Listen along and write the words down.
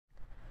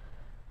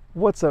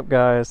What's up,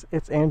 guys?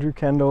 It's Andrew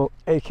Kendall,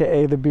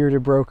 aka the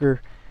Bearded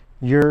Broker,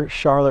 your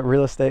Charlotte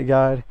real estate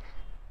guide.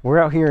 We're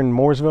out here in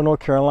Mooresville, North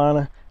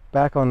Carolina,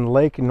 back on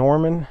Lake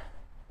Norman,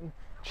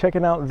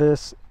 checking out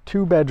this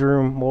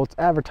 2-bedroom. Well, it's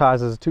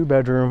advertised as a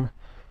 2-bedroom,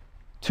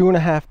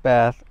 2.5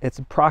 bath. It's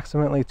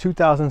approximately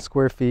 2,000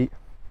 square feet,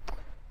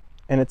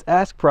 and its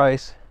ask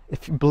price,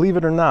 if you believe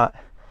it or not,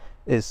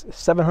 is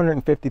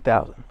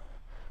 $750,000.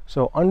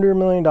 So under $1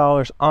 million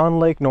on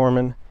Lake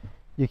Norman.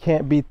 You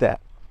can't beat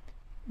that.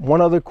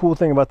 One other cool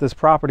thing about this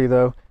property,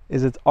 though,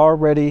 is it's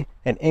already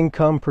an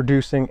income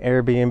producing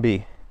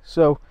Airbnb.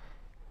 So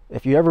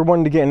if you ever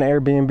wanted to get an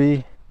Airbnb,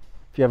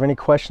 if you have any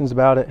questions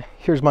about it,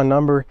 here's my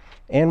number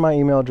and my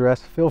email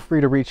address. Feel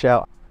free to reach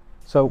out.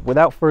 So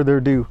without further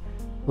ado,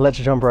 let's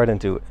jump right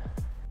into it.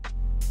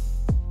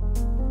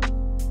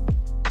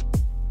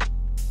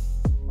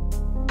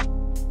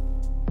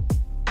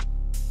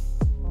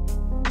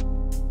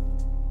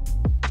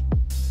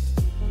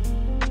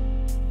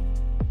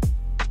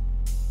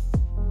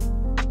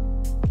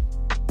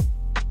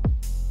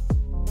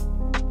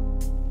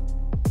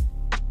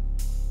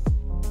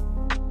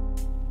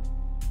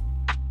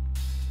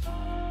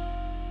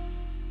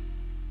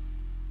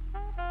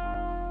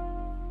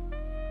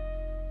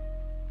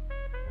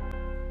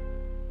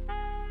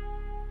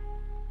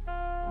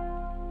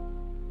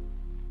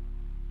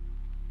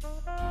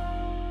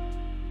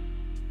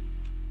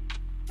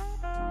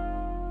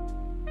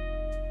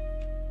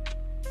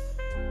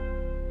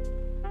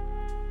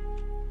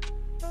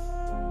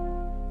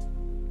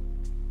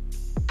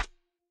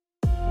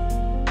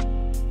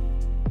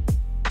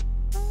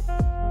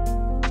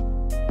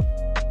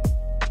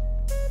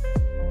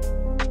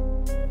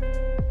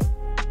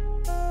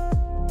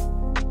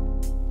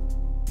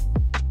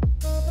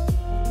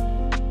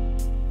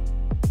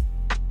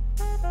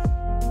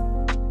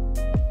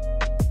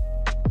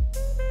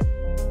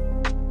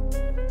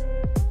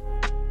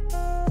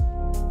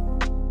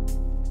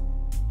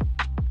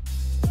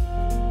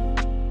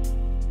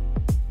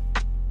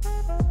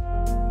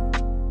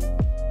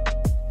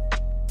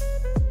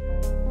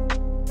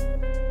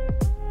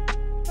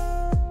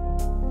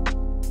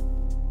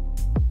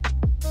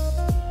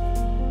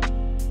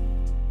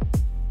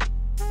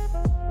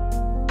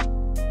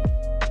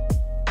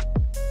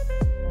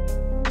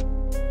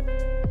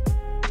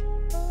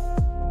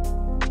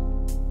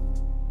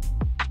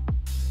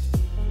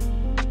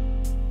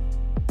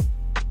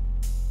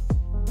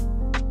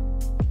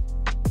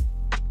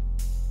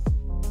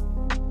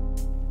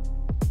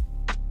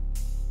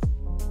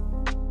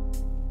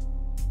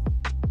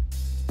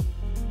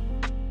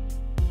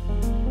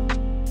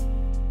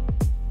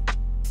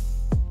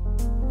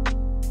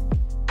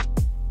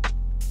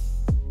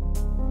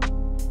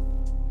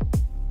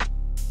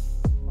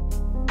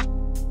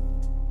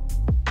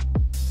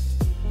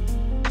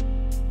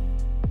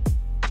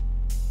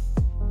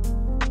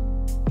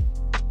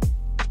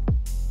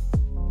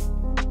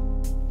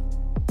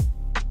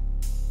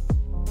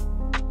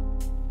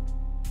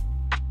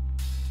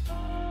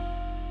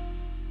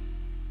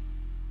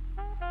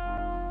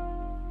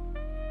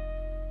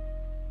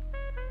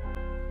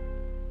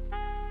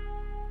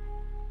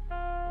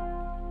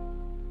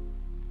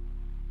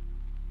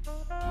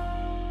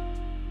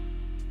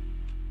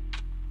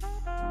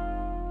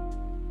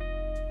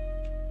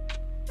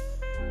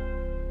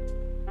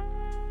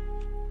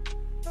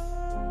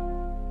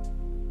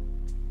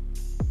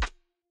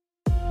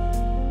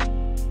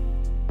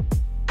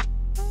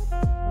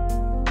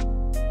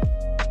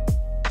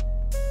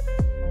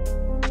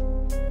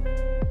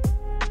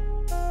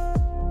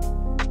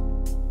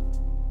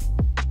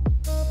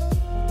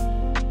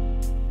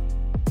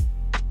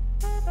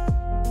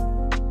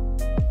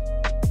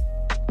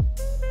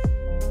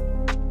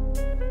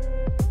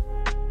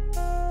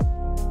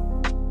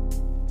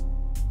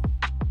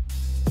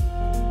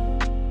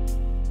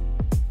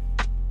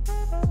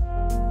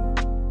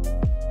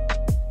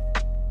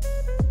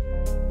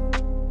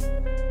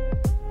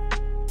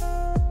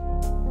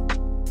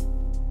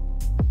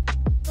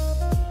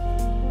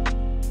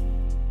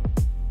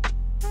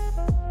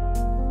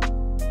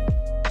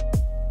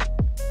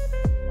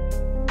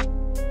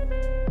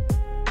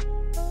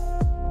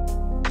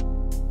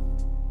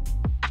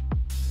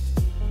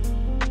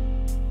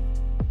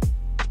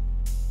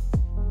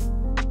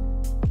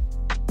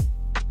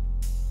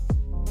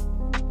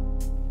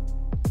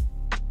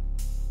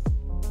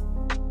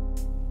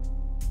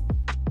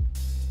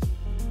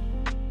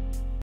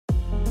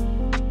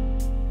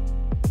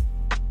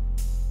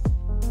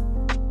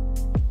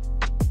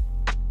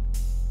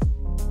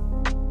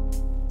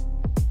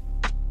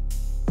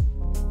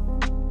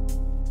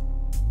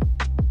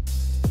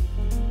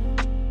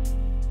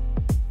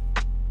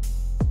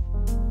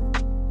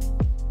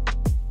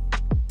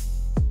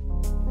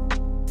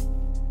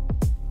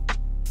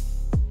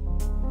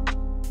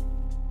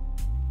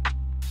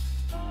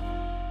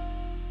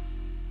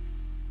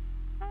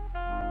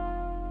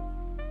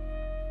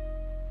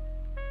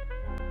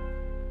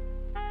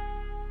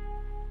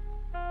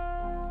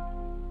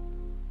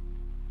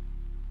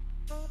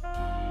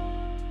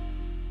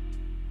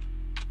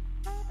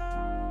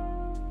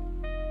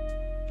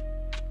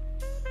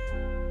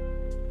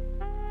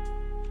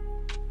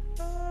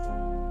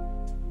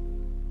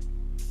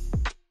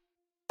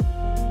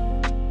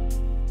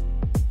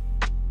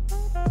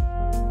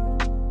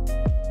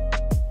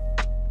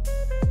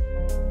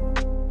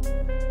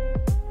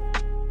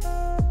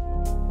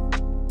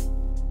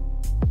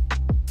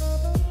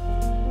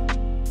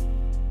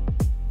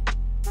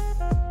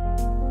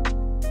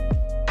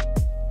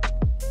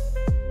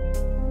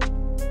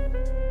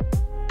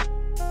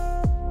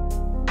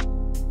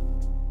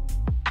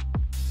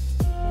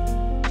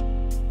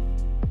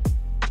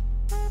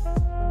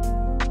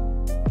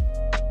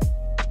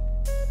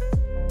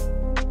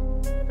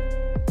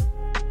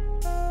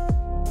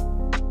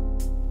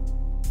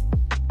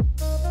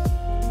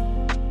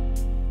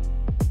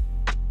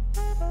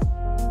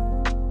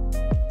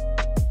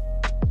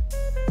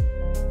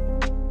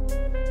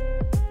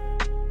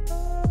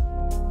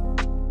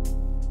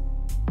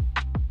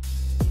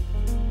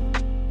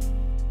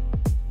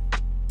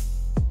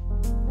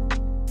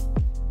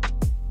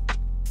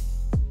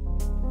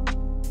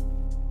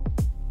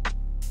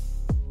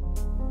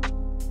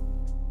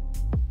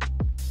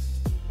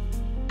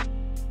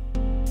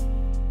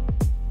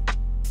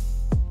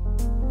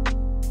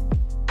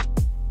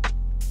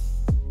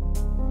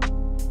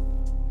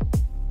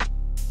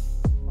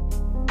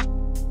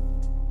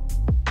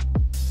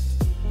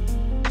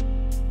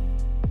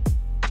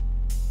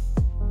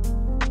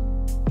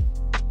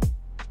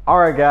 All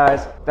right,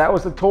 guys, that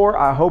was the tour.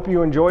 I hope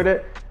you enjoyed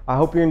it. I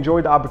hope you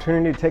enjoyed the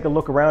opportunity to take a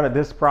look around at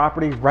this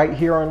property right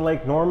here on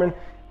Lake Norman.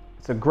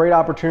 It's a great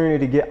opportunity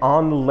to get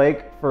on the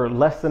lake for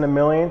less than $1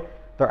 million.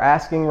 They're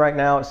asking right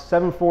now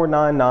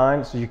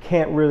 $7,499, so you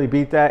can't really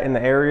beat that in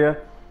the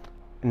area.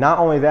 Not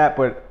only that,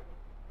 but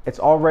it's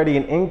already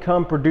an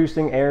income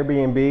producing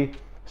Airbnb.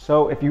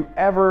 So if you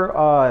ever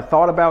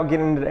thought about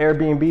getting into the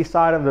Airbnb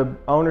side of the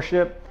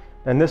ownership,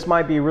 then this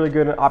might be a really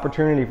good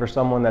opportunity for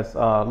someone that's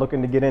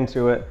looking to get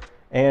into it.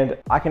 And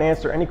I can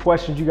answer any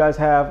questions you guys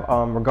have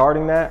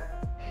regarding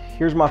that.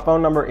 Here's my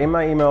phone number and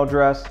my email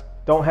address.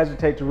 Don't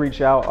hesitate to reach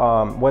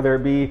out, whether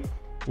it be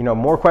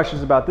more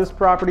questions about this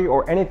property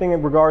or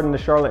anything regarding the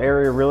Charlotte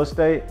area real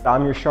estate.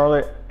 I'm your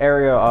Charlotte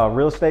area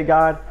real estate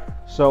guide,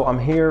 so I'm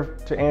here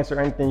to answer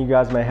anything you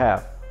guys may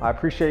have. I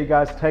appreciate you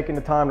guys taking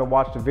the time to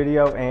watch the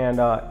video, and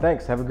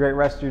thanks. Have a great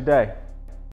rest of your day.